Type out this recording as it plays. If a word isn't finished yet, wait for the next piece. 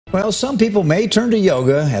Well, some people may turn to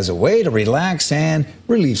yoga as a way to relax and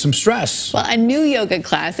relieve some stress. Well, a new yoga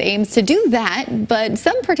class aims to do that, but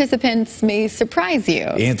some participants may surprise you.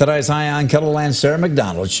 In today's Eye on KELOLAND, Sarah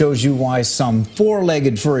McDonald shows you why some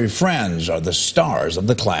four-legged furry friends are the stars of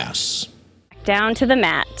the class. Down to the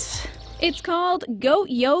mat. It's called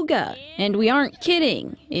Goat Yoga, and we aren't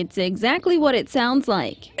kidding. It's exactly what it sounds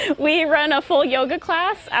like. We run a full yoga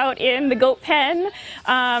class out in the goat pen,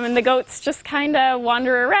 and the goats just kind of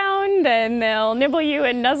wander around and they'll nibble you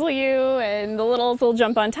and nuzzle you, and the littles will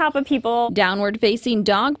jump on top of people. Downward facing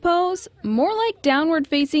dog pose, more like downward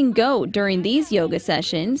facing goat during these yoga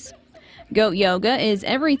sessions. Goat Yoga is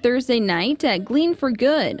every Thursday night at Glean for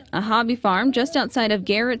Good, a hobby farm just outside of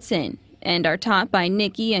Garrettson, and are taught by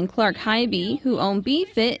Nikki and Clark Hybe, who own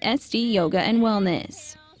BeFit SD Yoga and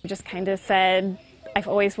Wellness. I just kind of said, I've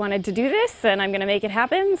always wanted to do this and I'm going to make it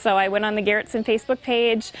happen. So I went on the Garrettson Facebook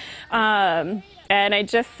page and I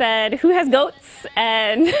just said, who has goats?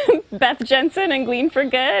 And Beth Jensen and Glean for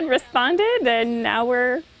Good responded, and now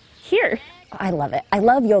we're here. I love it. I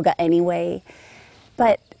love yoga anyway,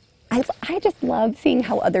 but I just love seeing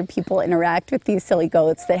how other people interact with these silly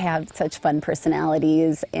goats that have such fun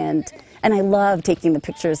personalities, and I love taking the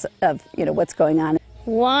pictures of, what's going on.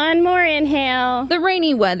 One more inhale. The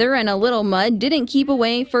rainy weather and a little mud didn't keep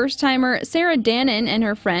away first-timer Sarah Dannon and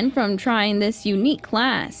her friend from trying this unique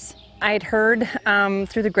class. I had heard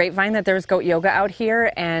through the grapevine that there's goat yoga out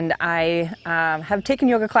here, and I have taken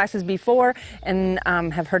yoga classes before and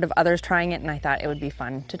have heard of others trying it, and I thought it would be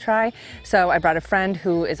fun to try. So I brought a friend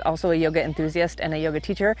who is also a yoga enthusiast and a yoga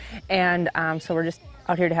teacher, and so we're just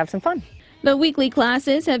out here to have some fun. The weekly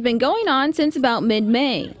classes have been going on since about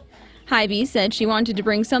mid-May. Hybe said she wanted to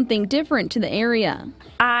bring something different to the area.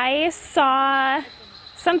 I saw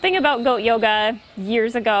something about goat yoga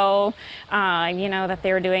years ago, that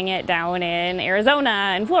they were doing it down in Arizona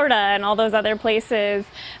and Florida and all those other places.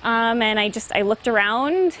 And I looked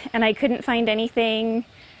around and I couldn't find anything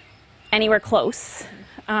anywhere close.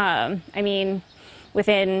 Within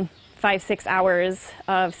 5-6 hours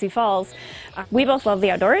of Sioux Falls. We both love the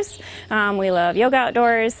outdoors. We love yoga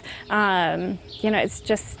outdoors. It's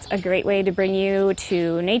just a great way to bring you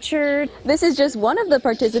to nature. This is just one of the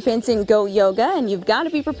participants in Goat Yoga, and you've got to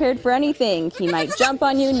be prepared for anything. He might jump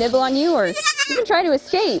on you, nibble on you, or even try to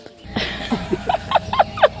escape.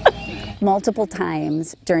 Multiple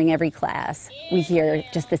times during every class, we hear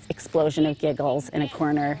just this explosion of giggles in a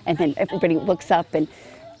corner, and then everybody looks up, and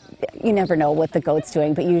you never know what the goat's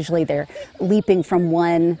doing, but usually they're leaping from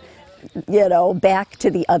one, back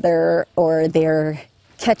to the other, or they're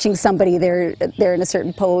catching somebody, they're in a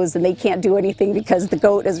certain pose and they can't do anything because the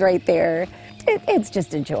goat is right there. It's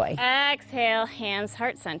just a joy. Exhale, hands,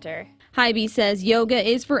 heart center. Hybe says yoga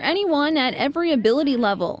is for anyone at every ability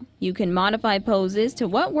level. You can modify poses to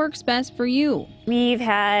what works best for you. We've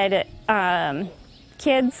had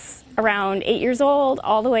kids around 8 years old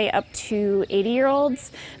all the way up to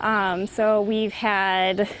 80-year-olds. So we've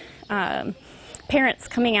had parents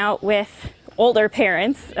coming out with older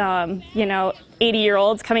parents,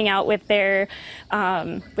 80-year-olds coming out with their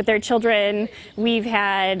children. We've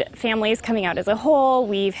had families coming out as a whole.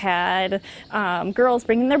 We've had girls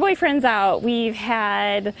bringing their boyfriends out. We've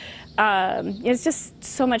had, it's just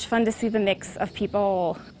so much fun to see the mix of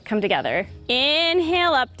people come together.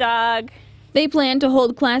 Inhale, up dog. They plan to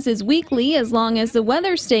hold classes weekly as long as the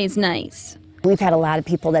weather stays nice. We've had a lot of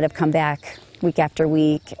people that have come back week after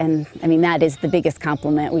week, and that is the biggest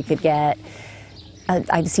compliment we could get.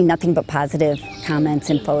 I've seen nothing but positive comments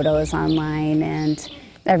and photos online, and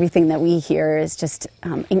everything that we hear is just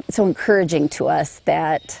so encouraging to us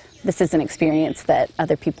that this is an experience that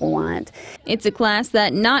other people want. It's a class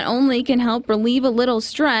that not only can help relieve a little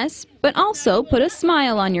stress, but also put a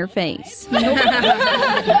smile on your face.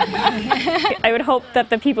 I would hope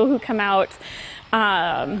that the people who come out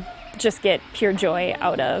just get pure joy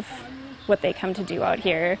out of what they come to do out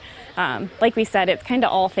here. Like we said, it's kind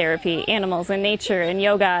of all therapy, animals and nature and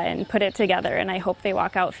yoga, and put it together, and I hope they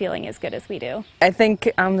walk out feeling as good as we do. I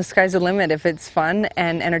think the sky's the limit. If it's fun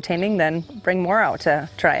and entertaining, then bring more out to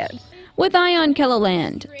try it. With Eye on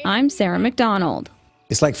KELOLAND, I'm Sarah McDonald.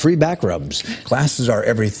 It's like free back rubs. Classes are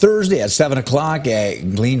every Thursday at 7 o'clock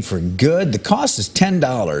at Glean for Good. The cost is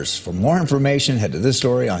 $10. For more information, head to this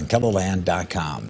story on KELOLAND.com.